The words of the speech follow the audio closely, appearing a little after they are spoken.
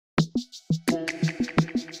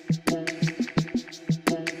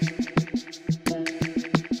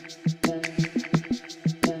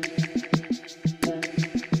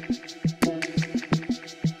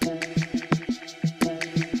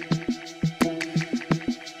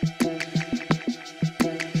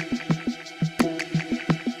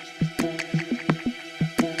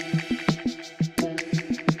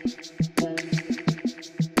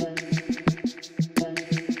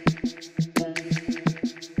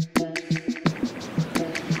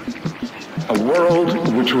A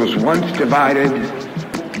world which was once divided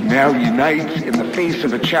now unites in the face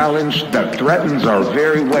of a challenge that threatens our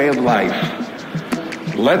very way of life.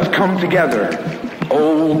 Let's come together,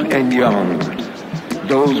 old and young,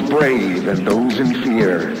 those brave and those in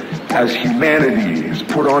fear, as humanity is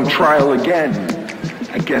put on trial again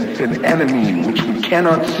against an enemy which we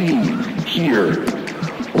cannot see, hear,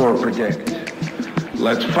 or predict.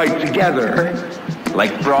 Let's fight together.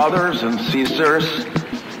 Like brothers and sisters,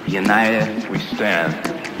 united we stand,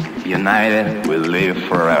 united we live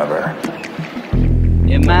forever.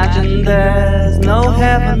 Imagine there's no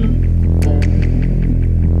heaven.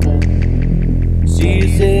 See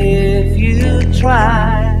if you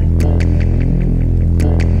try.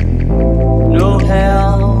 No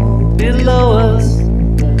hell below us.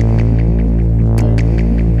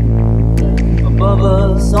 Above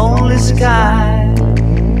us only sky.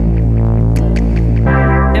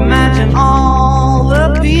 Imagine all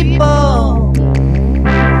the people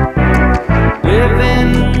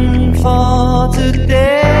living for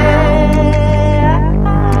today.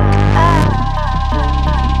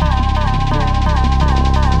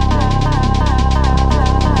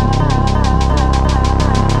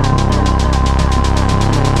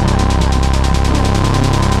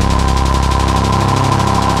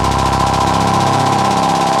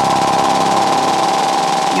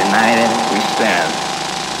 United we stand,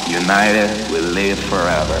 united we live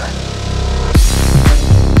forever.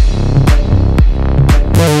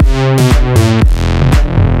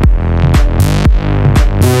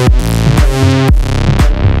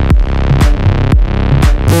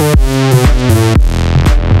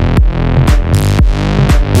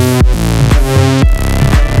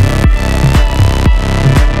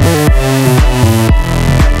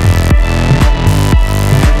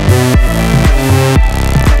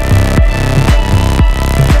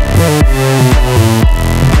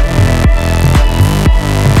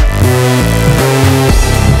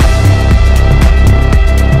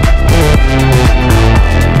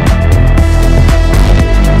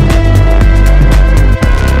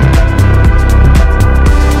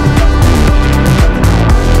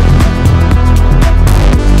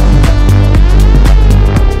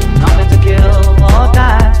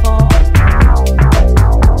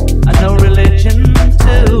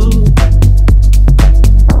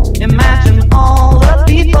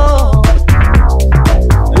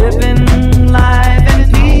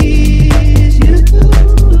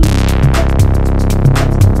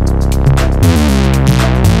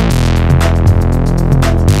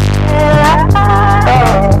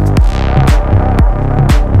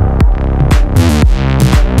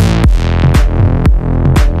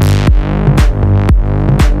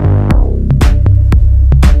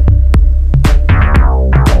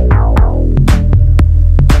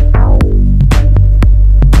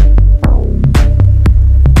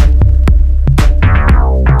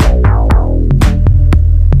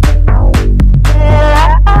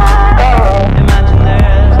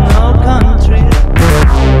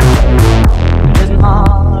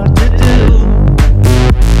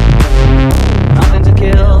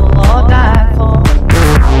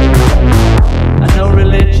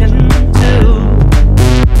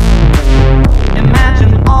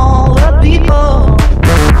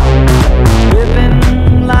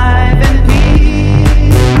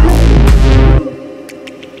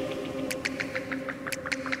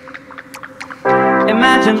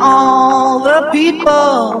 Imagine all the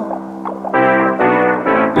people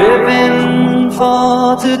living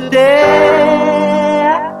for today.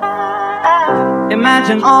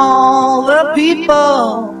 Imagine all the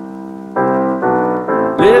people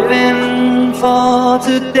living for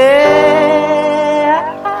today.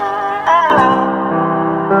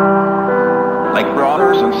 Like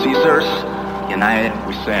brothers and sisters, united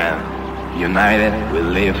we stand, united we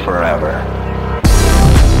live forever.